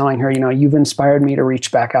and are telling her, you've inspired me to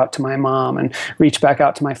reach back out to my mom and reach back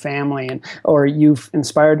out to my family, or you've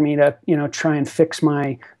inspired me to, try and fix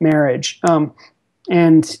my marriage.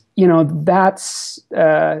 That's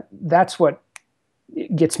what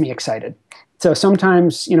gets me excited. So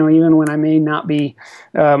sometimes, even when I may not be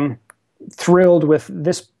thrilled with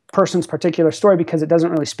this person's particular story because it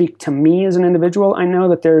doesn't really speak to me as an individual, I know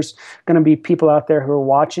that there's going to be people out there who are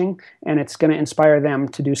watching, and it's going to inspire them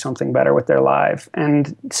to do something better with their life.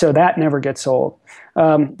 And so that never gets old.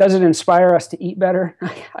 Does it inspire us to eat better?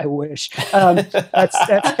 I wish. That's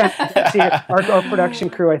kind of our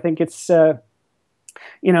production crew. I think it's one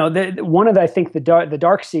of the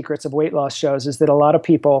dark secrets of weight loss shows is that a lot of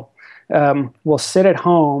people will sit at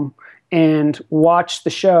home and watch the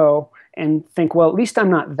show and think, well, at least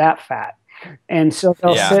I'm not that fat. And so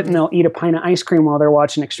they'll sit and they'll eat a pint of ice cream while they're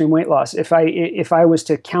watching Extreme Weight Loss. If I was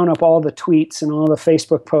to count up all the tweets and all the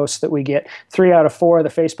Facebook posts that we get, 3 out of 4 of the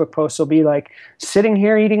Facebook posts will be like, sitting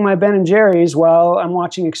here eating my Ben and Jerry's while I'm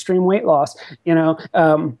watching Extreme Weight Loss,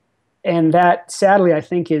 and that, sadly, I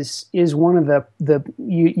think is one of the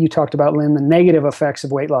you talked about, Lynn, the negative effects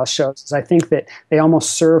of weight loss shows. Is I think that they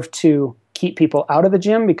almost serve to keep people out of the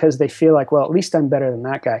gym because they feel like, well, at least I'm better than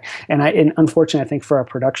that guy. And unfortunately, I think for our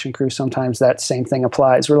production crew, sometimes that same thing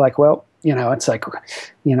applies. We're like, well, it's like,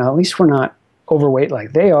 at least we're not overweight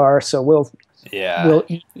like they are, so we'll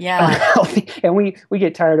eat unhealthy. And we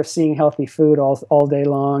get tired of seeing healthy food all day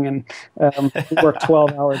long, and we work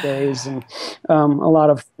 12-hour days, and a lot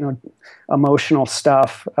of emotional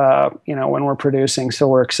stuff when we're producing. So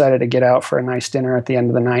we're excited to get out for a nice dinner at the end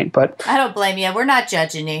of the night. But I don't blame you. We're not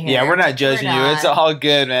judging you here. Yeah, we're not judging you. It's all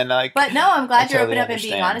good, man. But no, I'm glad you're open up and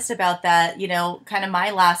being honest about that. Kind of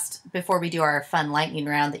my last, before we do our fun lightning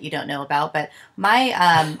round that you don't know about, but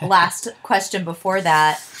my last question before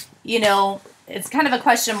that, it's kind of a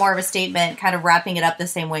question, more of a statement, kind of wrapping it up the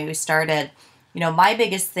same way we started. My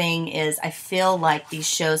biggest thing is I feel like these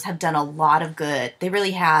shows have done a lot of good. They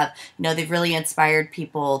really have. They've really inspired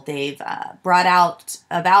people. They've brought out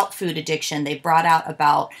about food addiction. They've brought out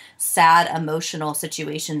about sad, emotional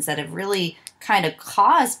situations that have really kind of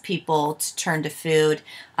caused people to turn to food.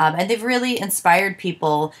 And they've really inspired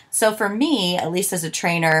people. So for me, at least as a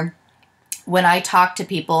trainer, when I talk to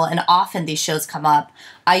people, and often these shows come up,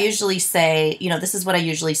 I usually say, this is what I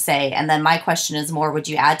usually say. And then my question is more, would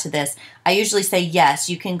you add to this? I usually say, yes,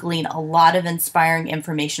 you can glean a lot of inspiring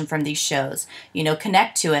information from these shows.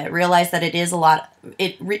 Connect to it. Realize that it is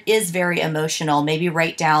is very emotional. Maybe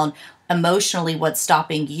write down emotionally what's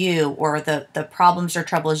stopping you, or the problems or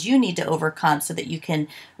troubles you need to overcome so that you can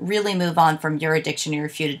really move on from your addiction or your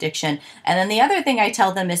food addiction. And then the other thing I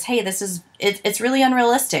tell them is, hey, it's really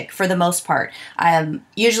unrealistic for the most part.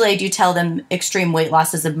 Usually I do tell them extreme weight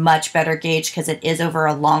loss is a much better gauge because it is over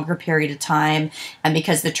a longer period of time, and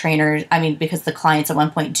because because the clients at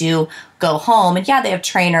one point do go home, and they have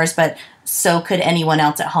trainers, but so could anyone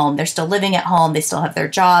else at home. They're still living at home. They still have their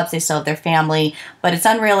jobs. They still have their family. But it's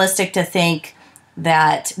unrealistic to think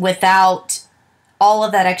that without all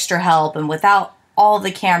of that extra help and without all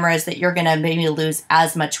the cameras that you're going to maybe lose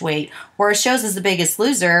as much weight. Whereas shows as The Biggest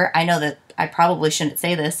Loser, I know that I probably shouldn't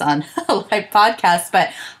say this on a live podcast,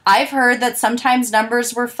 but I've heard that sometimes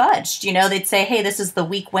numbers were fudged. They'd say, hey, this is the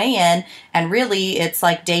week weigh-in, and really it's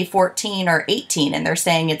like day 14 or 18, and they're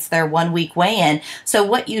saying it's their 1 week weigh-in. So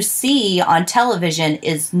what you see on television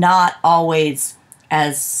is not always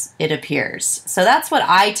as it appears. So that's what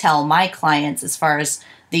I tell my clients as far as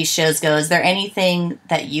these shows go. Is there anything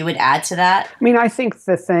that you would add to that? I think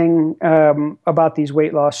the thing about these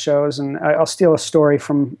weight loss shows, and I'll steal a story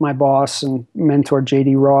from my boss and mentor,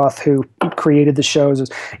 J.D. Roth, who created the shows, is,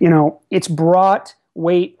 it's brought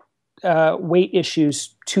weight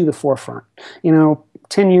issues to the forefront.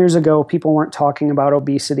 10 years ago, people weren't talking about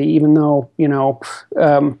obesity, even though,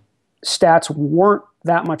 stats weren't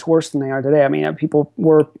that much worse than they are today. People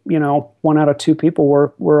were, 1 out of 2 people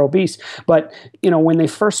were obese. But, when they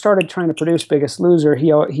first started trying to produce Biggest Loser,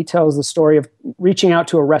 he tells the story of reaching out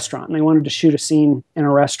to a restaurant, and they wanted to shoot a scene in a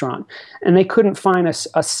restaurant. And they couldn't find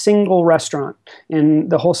a single restaurant in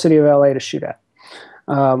the whole city of LA to shoot at.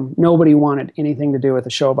 Nobody wanted anything to do with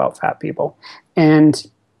a show about fat people. And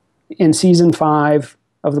in season 5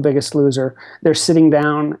 of The Biggest Loser, they're sitting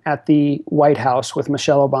down at the White House with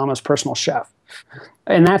Michelle Obama's personal chef.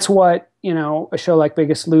 And that's what, a show like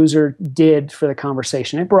Biggest Loser did for the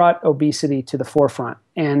conversation. It brought obesity to the forefront.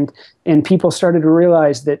 And people started to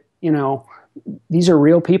realize that, these are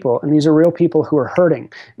real people, and these are real people who are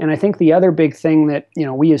hurting. And I think the other big thing that,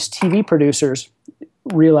 we as TV producers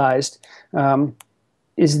realized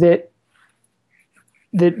is that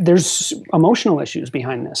there's emotional issues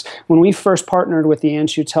behind this. When we first partnered with the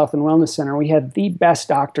Anschutz Health and Wellness Center, we had the best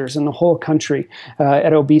doctors in the whole country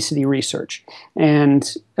at obesity research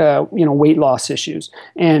and weight loss issues.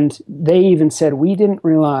 And they even said, we didn't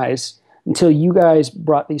realize until you guys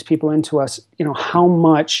brought these people into us, how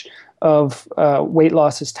much of weight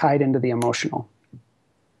loss is tied into the emotional.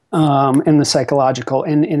 And the psychological,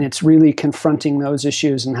 and it's really confronting those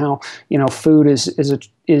issues, and how food is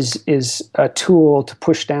a tool to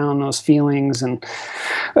push down those feelings and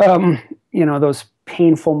those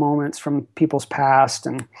painful moments from people's past.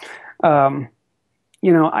 And I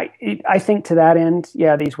think to that end,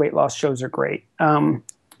 these weight loss shows are great.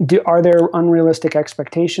 Are there unrealistic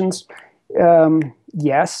expectations?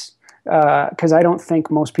 Yes, because I don't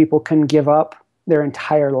think most people can give up their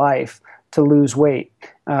entire life to lose weight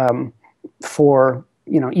for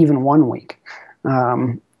even 1 week.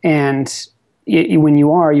 And when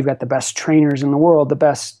you've got the best trainers in the world, the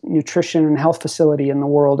best nutrition and health facility in the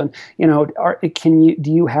world, and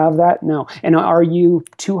do you have that? No. And are you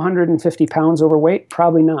 250 pounds overweight?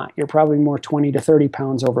 Probably not. You're probably more 20 to 30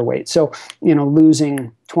 pounds overweight. So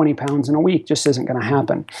losing 20 pounds in a week just isn't going to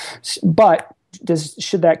happen. But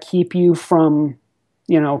should that keep you from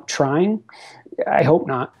trying? I hope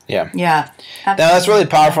not. Yeah. Yeah. Now that's really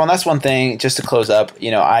powerful. And that's one thing, just to close up,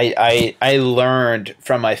 I learned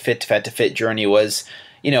from my Fit to Fat to Fit journey was,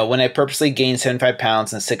 when I purposely gained 75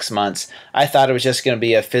 pounds in 6 months, I thought it was just going to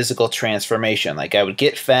be a physical transformation. Like I would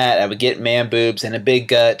get fat, I would get man boobs and a big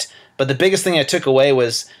gut. But the biggest thing I took away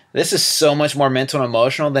was this is so much more mental and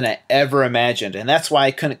emotional than I ever imagined. And that's why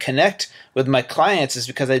I couldn't connect with my clients, is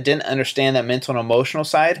because I didn't understand that mental and emotional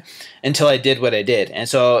side until I did what I did. And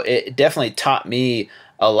so it definitely taught me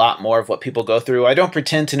a lot more of what people go through. I don't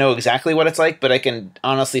pretend to know exactly what it's like, but I can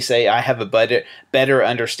honestly say I have a better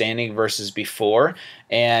understanding versus before.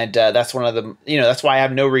 And that's one of the, that's why I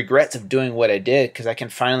have no regrets of doing what I did, because I can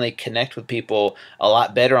finally connect with people a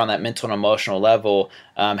lot better on that mental and emotional level,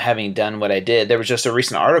 having done what I did. There was just a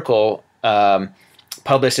recent article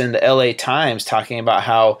published in the LA Times talking about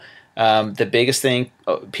how the biggest thing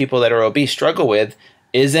people that are obese struggle with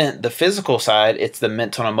isn't the physical side, it's the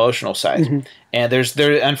mental and emotional side. Mm-hmm. And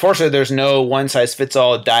unfortunately, there's no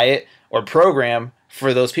one-size-fits-all diet or program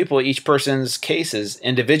for those people. Each person's case is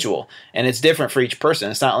individual, and it's different for each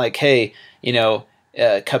person. It's not like, hey,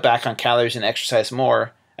 cut back on calories and exercise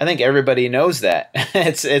more. I think everybody knows that.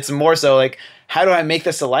 It's more so like, how do I make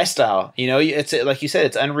this a lifestyle? It's like you said,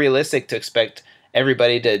 it's unrealistic to expect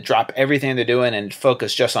everybody to drop everything they're doing and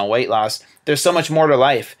focus just on weight loss. There's so much more to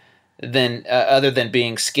life than other than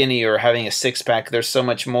being skinny or having a six-pack. There's so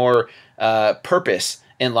much more purpose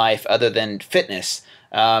in life other than fitness.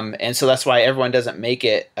 And so that's why everyone doesn't make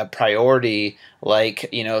it a priority like,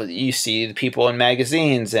 you see the people in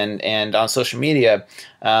magazines and on social media.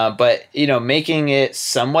 But, making it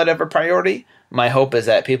somewhat of a priority, my hope is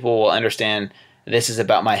that people will understand this is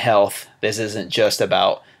about my health. This isn't just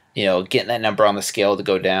about, getting that number on the scale to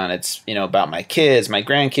go down. It's, about my kids, my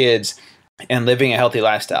grandkids, and living a healthy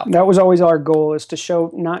lifestyle. That was always our goal, is to show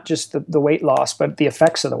not just the weight loss, but the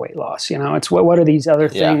effects of the weight loss. It's what are these other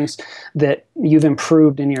things that you've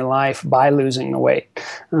improved in your life by losing the weight.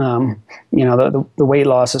 The weight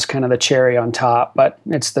loss is kind of the cherry on top, but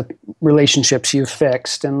it's the relationships you've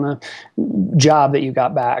fixed and the job that you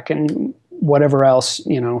got back and whatever else,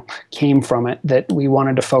 came from it that we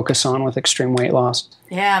wanted to focus on with extreme weight loss.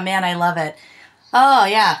 Yeah, man, I love it. Oh,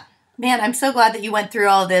 yeah. Man, I'm so glad that you went through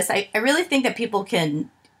all this. I really think that people can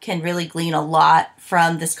really glean a lot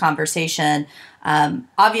from this conversation.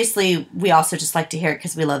 Obviously, we also just like to hear it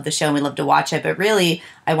because we love the show and we love to watch it. But really,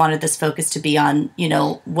 I wanted this focus to be on,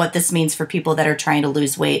 what this means for people that are trying to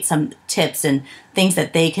lose weight, some tips and things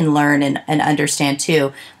that they can learn and understand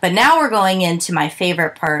too. But now we're going into my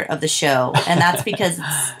favorite part of the show, and that's because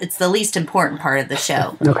it's the least important part of the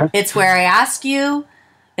show. Okay. It's where I ask you.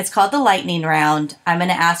 It's called the lightning round. I'm going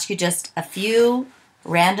to ask you just a few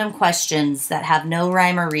random questions that have no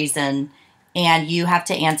rhyme or reason, and you have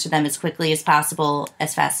to answer them as quickly as possible,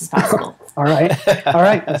 as fast as possible. All right.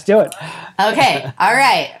 Let's do it. Okay. All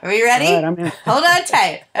right. Are we ready? All right, I'm in. Hold on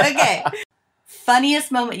tight. Okay.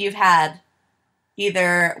 Funniest moment you've had,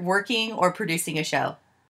 either working or producing a show?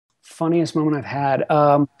 Funniest moment I've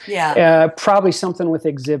had. Probably something with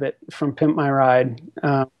Exhibit from Pimp My Ride.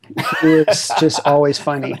 He was just always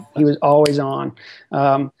funny. He was always on.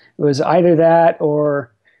 It was either that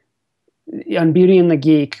or on Beauty and the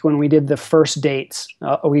Geek, when we did the first dates.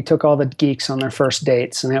 We took all the geeks on their first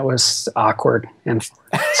dates, and it was awkward. And so,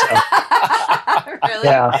 really?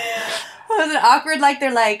 Yeah. Was it awkward? Like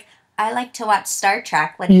they're like, I like to watch Star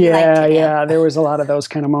Trek. What do you like to do? Yeah, there was a lot of those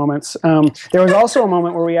kind of moments. There was also a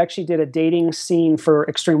moment where we actually did a dating scene for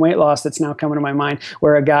extreme weight loss that's now coming to my mind,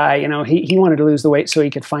 where a guy, he wanted to lose the weight so he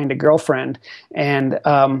could find a girlfriend, and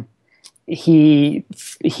he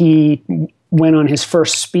went on his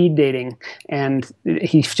first speed dating, and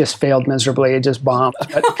he just failed miserably. It just bombed.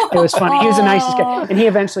 But it was funny. He was the nicest guy, and he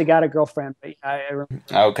eventually got a girlfriend. But I remember.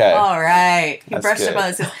 Okay. All right. He That's brushed good. up on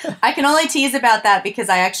this. I can only tease about that because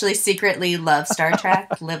I actually secretly love Star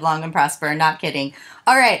Trek. Live long and prosper. Not kidding.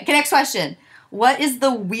 All right. Okay, next question. What is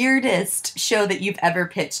the weirdest show that you've ever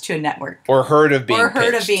pitched to a network? Or heard of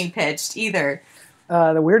being pitched, either.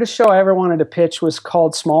 The weirdest show I ever wanted to pitch was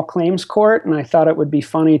called Small Claims Court, and I thought it would be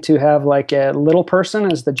funny to have like a little person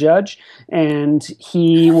as the judge, and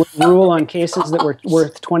he would rule on cases that were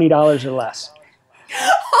worth $20 or less.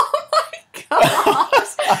 Oh my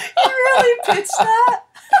gosh! You really pitched that?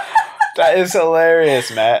 That is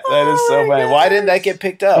hilarious, Matt. That is so funny. Why didn't that get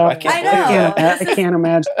picked up? I can't believe it. I can't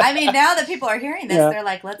imagine. I mean, now that people are hearing this, they're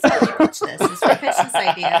like, let's pitch this. Let's pitch this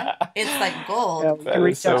idea. It's like gold. Yeah, we can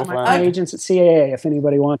reach out to my agents at CAA if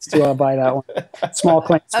anybody wants to buy that one. Small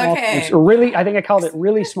claims. Really, I think I called it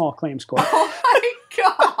really small claims court. Oh my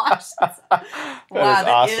gosh. Wow,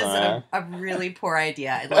 that is awesome, a really poor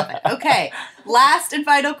idea. I love it. Okay, last and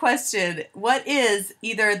final question. What is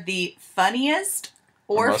either the funniest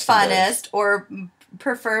or funnest or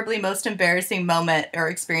preferably most embarrassing moment or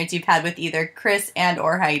experience you've had with either Chris and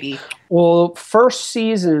or Heidi? Well, first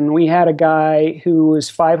season, we had a guy who was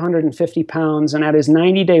 550 pounds, and at his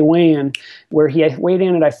 90-day weigh-in, where he had weighed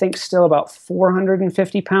in at, I think, still about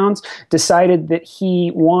 450 pounds, decided that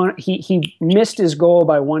he missed his goal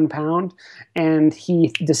by 1 pound, and he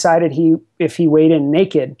decided if he weighed in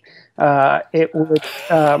naked, it would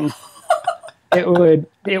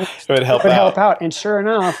help out. And sure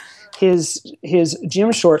enough, his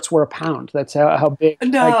gym shorts were a pound. That's how big.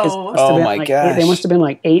 No. Gosh. They must have been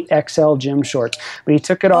like 8XL gym shorts. But he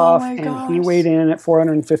took it off, and he weighed in at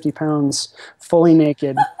 450 pounds, fully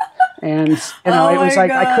naked. And it was like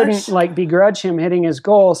I couldn't begrudge him hitting his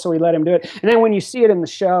goal, so we let him do it. And then when you see it in the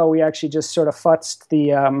show, we actually just sort of futzed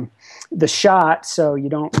the shot, so you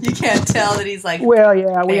can't tell that he's like. Well,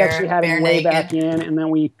 yeah, we actually had him way back in, and then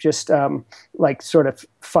we just sort of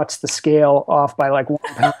futzed the scale off by 1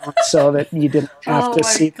 pound, so that you didn't have to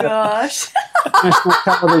see the national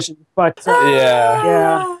television. But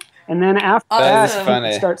yeah. And then after that,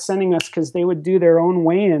 people start sending us, because they would do their own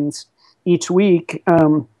weigh-ins each week.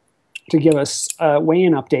 To give us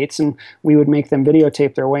weigh-in updates, and we would make them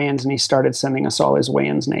videotape their weigh-ins, and he started sending us all his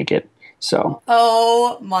weigh-ins naked. So.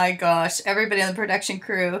 Oh my gosh! Everybody on the production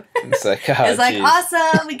crew it's like,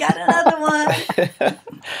 awesome. We got another one.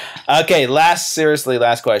 Okay, last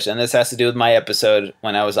question. This has to do with my episode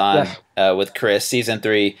when I was on with Chris, season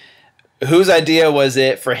 3. Whose idea was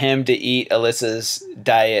it for him to eat Alyssa's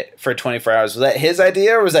diet for 24 hours? Was that his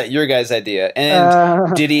idea, or was that your guys' idea?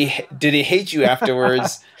 And did he hate you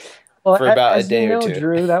afterwards? Well, for about a day or two.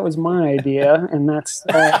 Drew, that was my idea, and that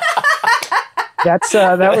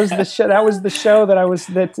was the show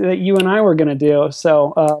that you and I were going to do.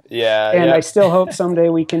 So I still hope someday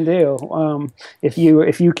we can do if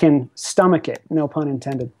you can stomach it. No pun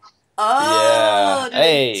intended. Oh, yeah.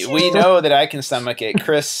 Hey, we know that I can stomach it.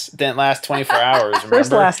 Chris didn't last 24 hours. Remember?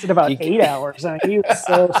 Chris lasted about 8 hours. He was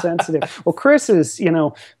so sensitive. Well, Chris is,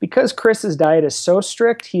 because Chris's diet is so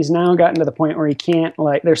strict, he's now gotten to the point where he can't,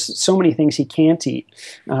 there's so many things he can't eat.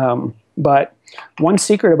 But one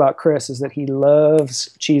secret about Chris is that he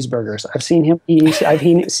loves cheeseburgers. I've seen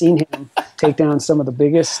him take down some of the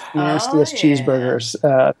biggest, nastiest cheeseburgers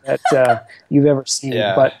that you've ever seen,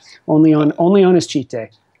 but only on his cheat day.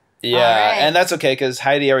 Yeah, and that's okay because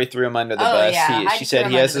Heidi already threw him under the bus. Yeah. She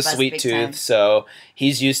said he has a sweet tooth, so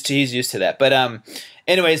he's used to that. But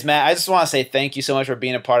anyways, Matt, I just want to say thank you so much for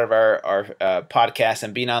being a part of our podcast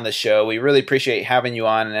and being on the show. We really appreciate having you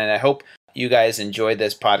on, and I hope you guys enjoyed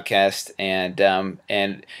this podcast. And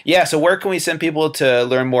so where can we send people to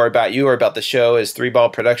learn more about you or about the show? Is 3 Ball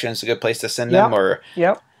Productions a good place to send them?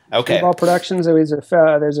 Yep. Okay. 3 Ball Productions. There's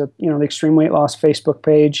the Extreme Weight Loss Facebook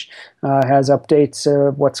page has updates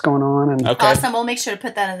of what's going on. And awesome. We'll make sure to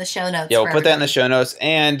put that in the show notes. Yeah, we'll put that in the show notes,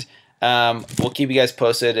 and we'll keep you guys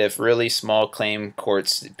posted if Really Small Claim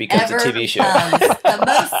Courts becomes a TV show. The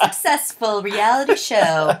most successful reality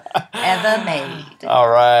show ever made. All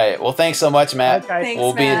right. Well, thanks so much, Matt. Okay. Thanks,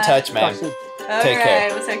 we'll be in touch, man. Take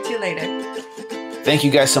care. We'll talk to you later. Thank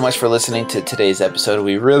you guys so much for listening to today's episode.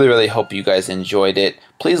 We really, really hope you guys enjoyed it.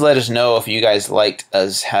 Please let us know if you guys liked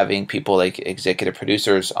us having people like executive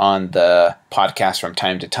producers on the podcast from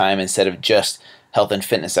time to time instead of just health and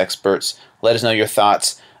fitness experts. Let us know your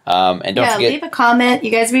thoughts. And don't forget, leave a comment.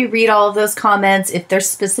 You guys, we read all of those comments. If there's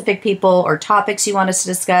specific people or topics you want us to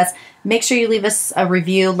discuss, make sure you leave us a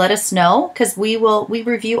review. Let us know, because we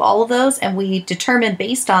review all of those and we determine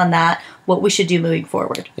based on that what we should do moving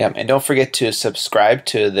forward. Yeah, and don't forget to subscribe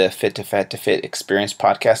to the Fit to Fat to Fit Experience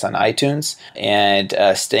podcast on iTunes, and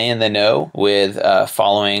stay in the know with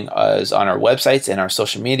following us on our websites and our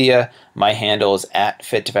social media. My handle is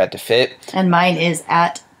 @FitToFatToFit, and mine is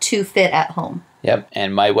 @2FitAtHome. Yep,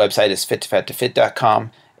 and my website is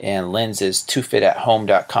fittofattofit.com, and Lynn's is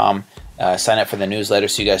 2fitathome.com. Sign up for the newsletter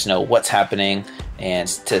so you guys know what's happening and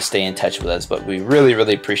to stay in touch with us. But we really,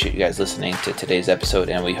 really appreciate you guys listening to today's episode,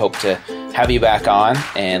 and we hope to have you back on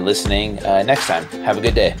and listening next time. Have a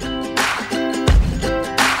good day.